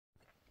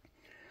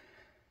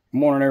Good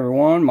morning,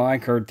 everyone.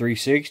 Mike Herd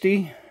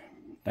 360.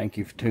 Thank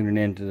you for tuning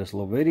in to this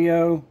little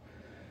video.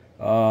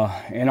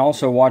 And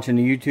also watching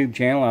the YouTube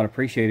channel. I'd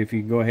appreciate it if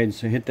you go ahead and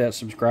hit that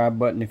subscribe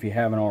button if you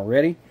haven't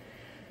already.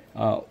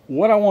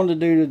 What I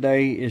wanted to do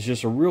today is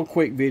just a real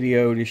quick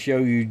video to show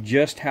you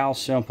just how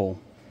simple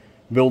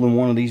building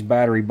one of these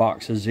battery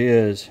boxes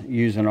is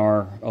using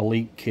our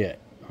Elite kit.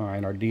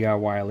 Alright, our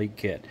DIY Elite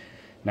kit.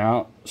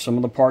 Now, some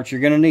of the parts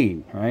you're going to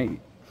need, right?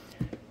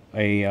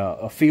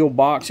 A field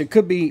box. It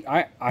could be,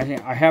 I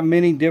have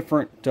many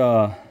different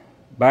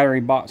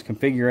battery box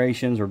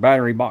configurations or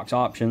battery box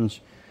options.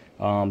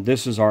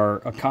 This is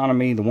our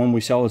economy. The one we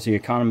sell is the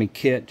economy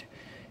kit.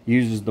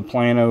 Uses the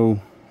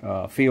Plano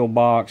field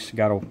box.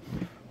 Got a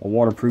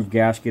waterproof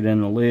gasket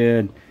in the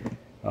lid.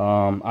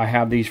 I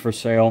have these for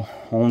sale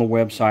on the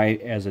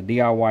website as a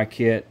DIY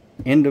kit,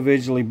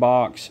 individually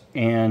boxed,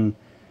 and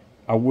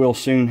I will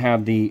soon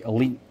have the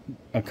Elite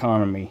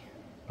economy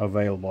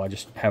available. I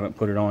just haven't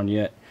put it on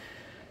yet.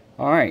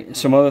 Alright,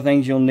 some other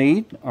things you'll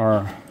need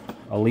are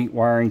Elite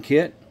wiring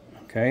kit.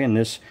 Okay, and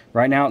this,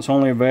 right now it's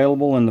only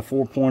available in the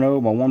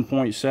 4.0 by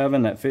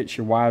 1.7 that fits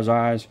your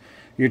WiseEyes,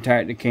 your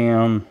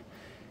Tacticam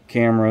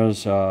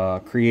cameras,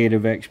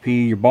 Creative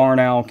XP, your Barn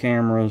Owl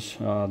cameras.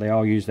 They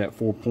all use that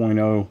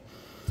 4.0.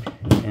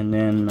 And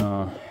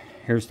then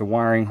here's the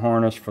wiring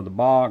harness for the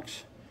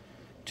box.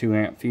 2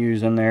 amp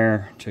fuse in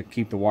there to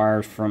keep the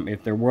wires from,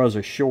 if there was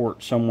a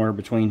short somewhere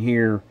between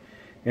here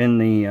in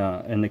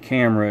the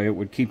camera, it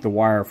would keep the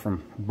wire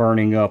from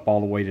burning up all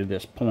the way to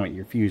this point.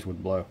 Your fuse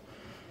would blow.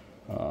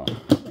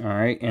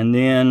 Alright, and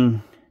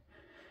then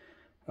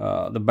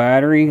the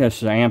battery.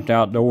 This is Amped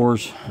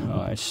Outdoors.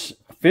 It's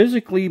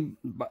physically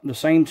the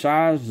same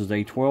size as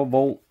a 12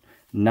 volt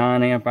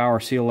 9 amp hour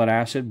seal lead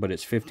acid, but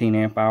it's 15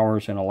 amp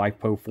hours in a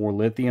LiFePO4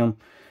 lithium.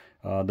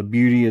 The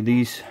beauty of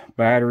these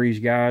batteries,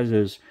 guys,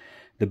 is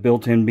the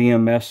built-in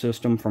BMS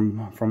system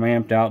from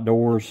Amped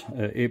Outdoors.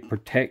 It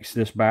protects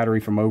this battery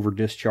from over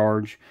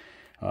discharge.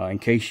 In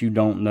case you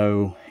don't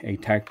know, a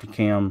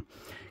Tacticam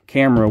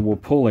camera will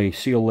pull a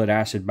seal lead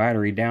acid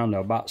battery down to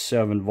about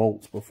 7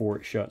 volts before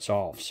it shuts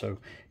off. So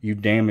you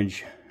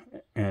damage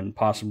and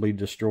possibly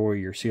destroy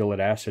your seal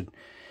lead acid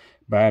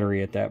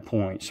battery at that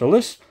point. So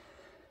let's,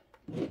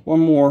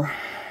 one more.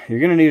 You're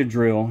going to need a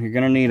drill. You're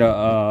going to need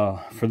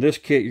a, for this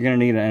kit, you're going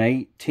to need an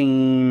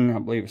 18, I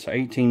believe it's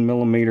 18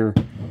 millimeter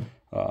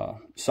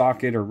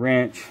socket or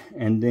wrench.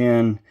 And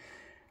then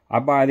I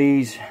buy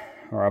these,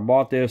 or I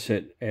bought this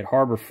at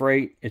Harbor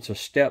Freight. It's a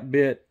step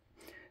bit.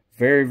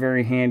 Very,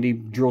 very handy.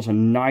 Drills a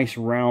nice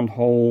round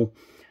hole.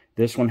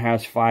 This one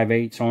has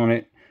 5/8 on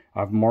it.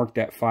 I've marked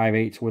that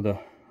 5/8 with a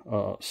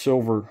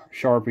silver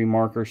Sharpie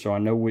marker so I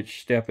know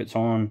which step it's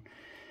on.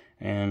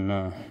 And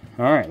all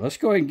right, let's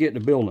go ahead and get to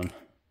building.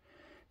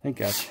 I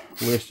think I've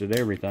listed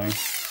everything.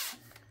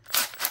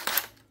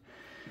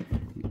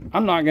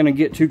 I'm not going to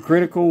get too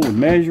critical with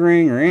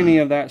measuring or any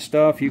of that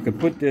stuff. You can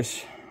put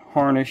this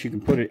harness, you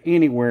can put it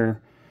anywhere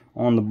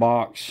on the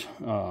box,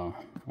 on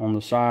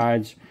the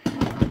sides.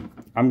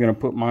 I'm going to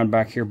put mine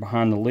back here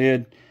behind the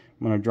lid.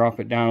 I'm going to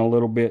drop it down a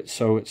little bit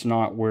so it's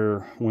not where,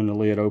 when the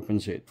lid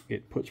opens,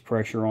 it puts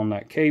pressure on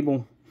that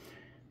cable.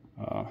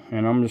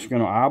 And I'm just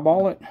going to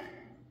eyeball it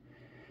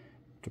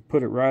to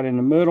put it right in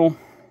the middle.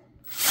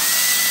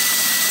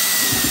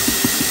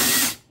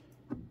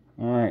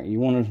 Alright, you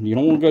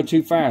don't want to go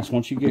too fast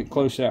once you get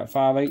close to that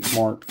 5/8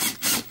 mark.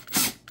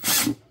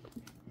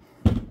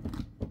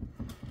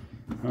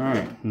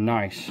 Alright,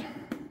 nice.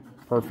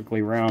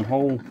 Perfectly round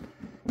hole.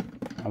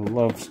 I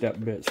love step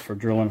bits for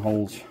drilling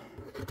holes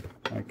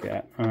like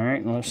that.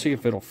 Alright, let's see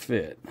if it'll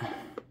fit.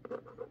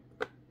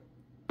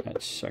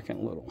 That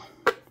second little.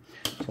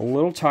 It's a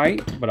little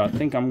tight, but I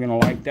think I'm going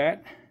to like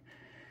that.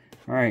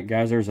 Alright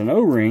guys, there's an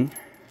O-ring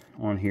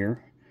on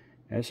here.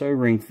 This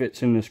O-ring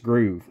fits in this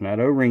groove. Now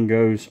that O-ring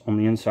goes on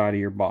the inside of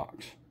your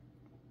box.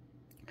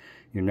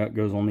 Your nut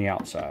goes on the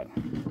outside.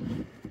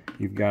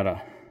 You've got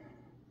a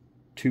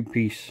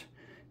 2-piece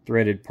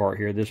threaded part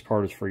here. This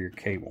part is for your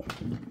cable.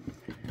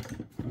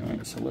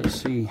 Alright, so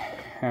let's see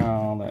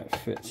how that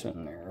fits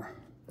in there.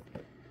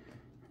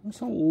 Just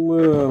a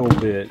little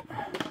bit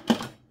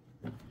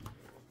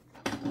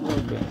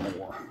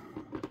more.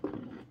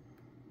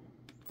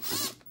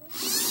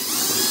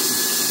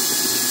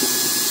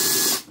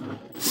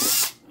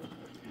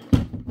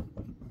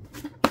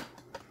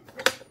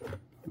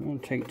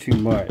 Don't take too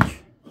much.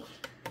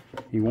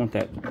 You want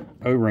that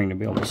O-ring to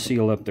be able to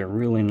seal up there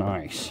really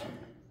nice.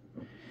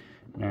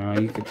 Now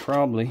you could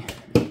probably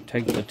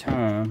take the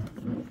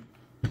time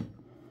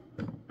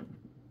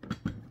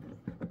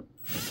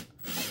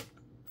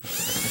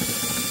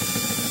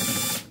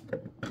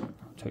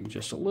take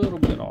just a little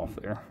bit off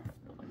there.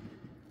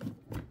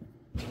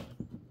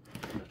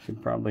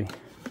 Could probably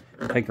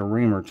take a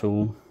reamer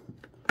tool.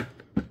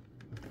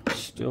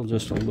 Still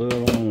just a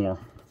little more.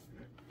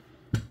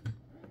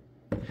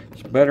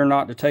 It's better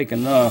not to take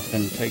enough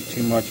than take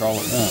too much all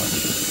at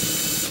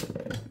once.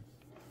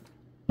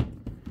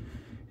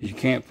 You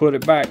can't put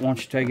it back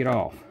once you take it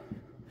off.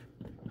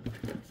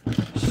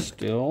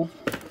 Still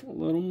a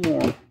little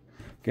more.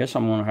 Guess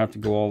I'm gonna have to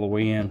go all the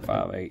way in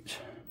 5/8.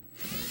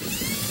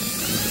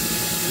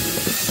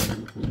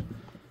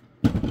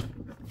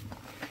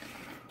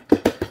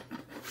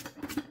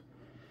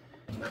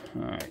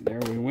 Alright, there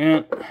we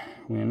went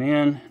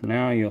in.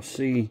 Now you'll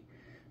see,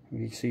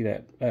 you can see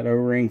that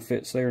O-ring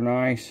fits there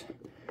nice.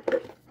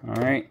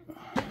 Alright.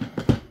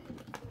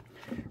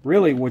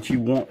 Really what you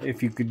want,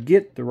 if you could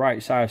get the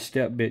right size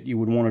step bit, you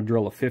would want to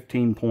drill a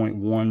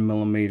 15.1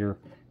 millimeter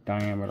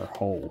diameter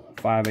hole.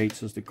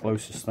 5/8 is the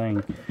closest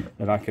thing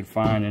that I could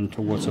find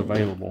into what's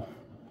available.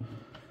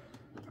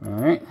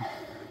 Alright.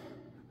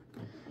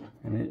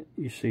 And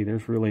you see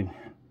there's really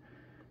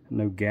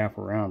no gap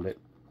around it.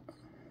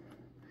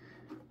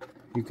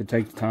 You could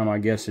take the time, I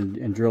guess,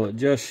 and drill it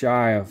just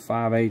shy of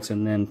 5/8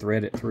 and then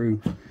thread it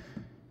through.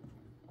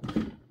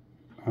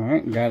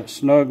 Alright, got it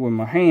snug with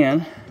my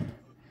hand.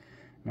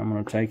 I'm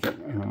going to take it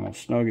and I'm going to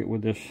snug it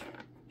with this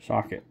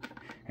socket.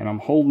 And I'm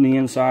holding the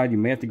inside. You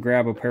may have to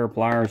grab a pair of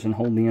pliers and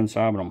hold the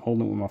inside, but I'm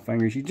holding it with my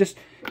fingers. You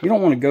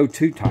don't want to go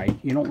too tight.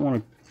 You don't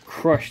want to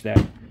crush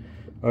that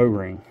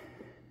O-ring.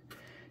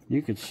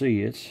 You can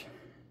see it's...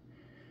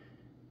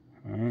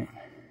 Alright.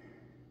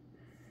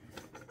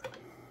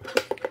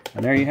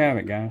 And there you have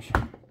it, guys.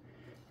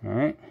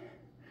 Alright.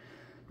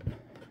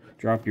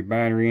 Drop your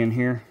battery in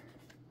here.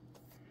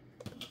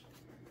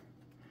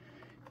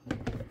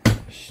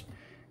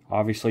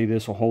 Obviously,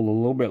 this will hold a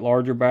little bit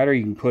larger battery.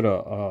 You can put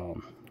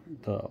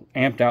the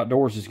Amped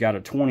Outdoors has got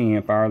a 20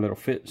 amp hour that'll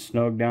fit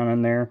snug down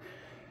in there.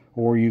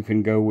 Or you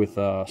can go with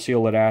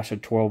Seal Lead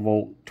Acid 12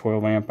 volt,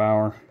 12 amp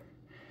hour.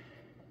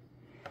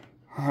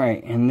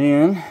 Alright, and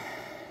then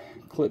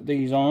clip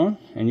these on.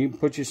 And you can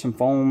put you some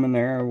foam in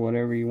there or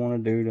whatever you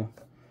want to do to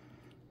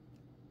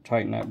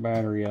tighten that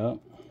battery up.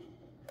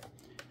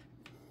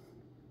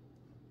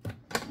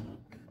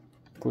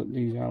 Clip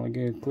these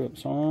alligator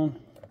clips on.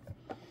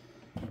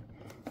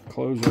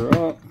 Close her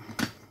up.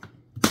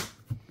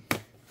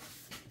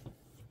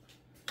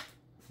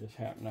 Just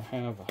happen to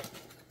have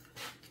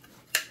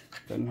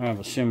doesn't have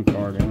a SIM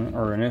card in it,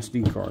 or an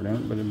SD card in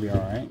it, but it'll be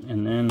alright.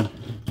 And then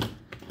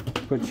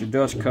put your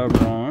dust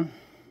cover on.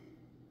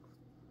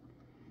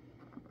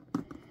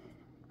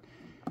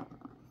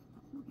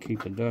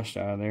 Keep the dust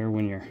out of there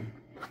when you're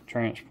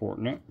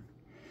transporting it.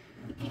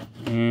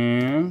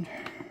 And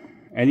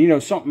you know,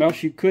 something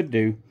else you could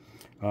do,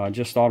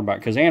 just thought about,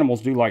 because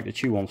animals do like to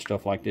chew on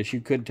stuff like this.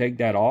 You could take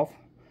that off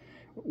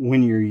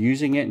when you're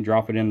using it and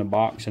drop it in the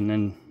box, and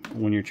then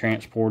when you're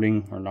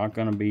transporting or not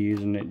going to be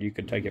using it, you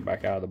could take it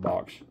back out of the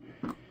box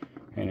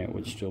and it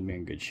would still be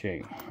in good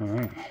shape.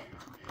 Alright,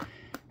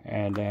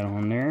 add that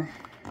on there.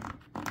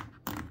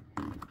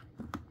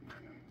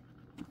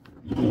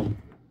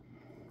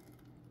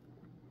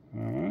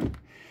 Alright,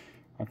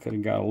 I could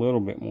have got a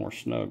little bit more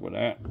snug with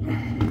that.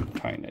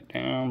 Tighten it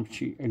down.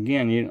 But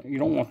again, you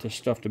don't want this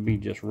stuff to be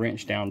just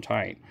wrenched down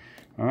tight.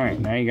 Alright,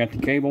 now you got the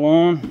cable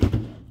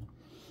on.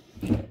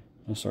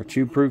 This is our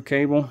chew-proof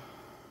cable.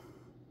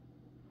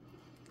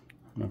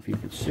 I don't know if you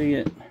can see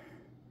it.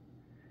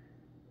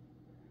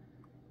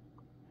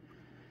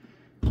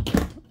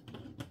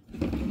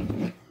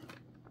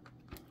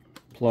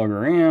 Plug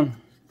her in.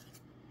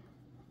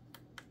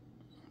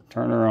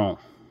 Turn her on.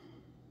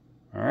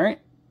 Alright.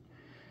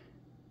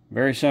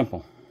 Very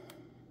simple.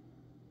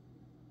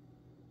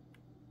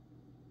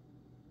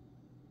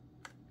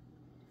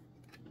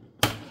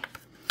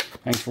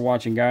 Thanks for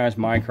watching, guys.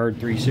 Mike Herd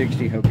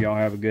 360. Hope y'all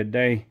have a good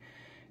day.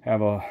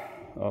 Have a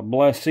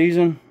blessed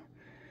season.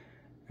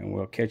 And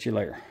we'll catch you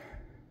later.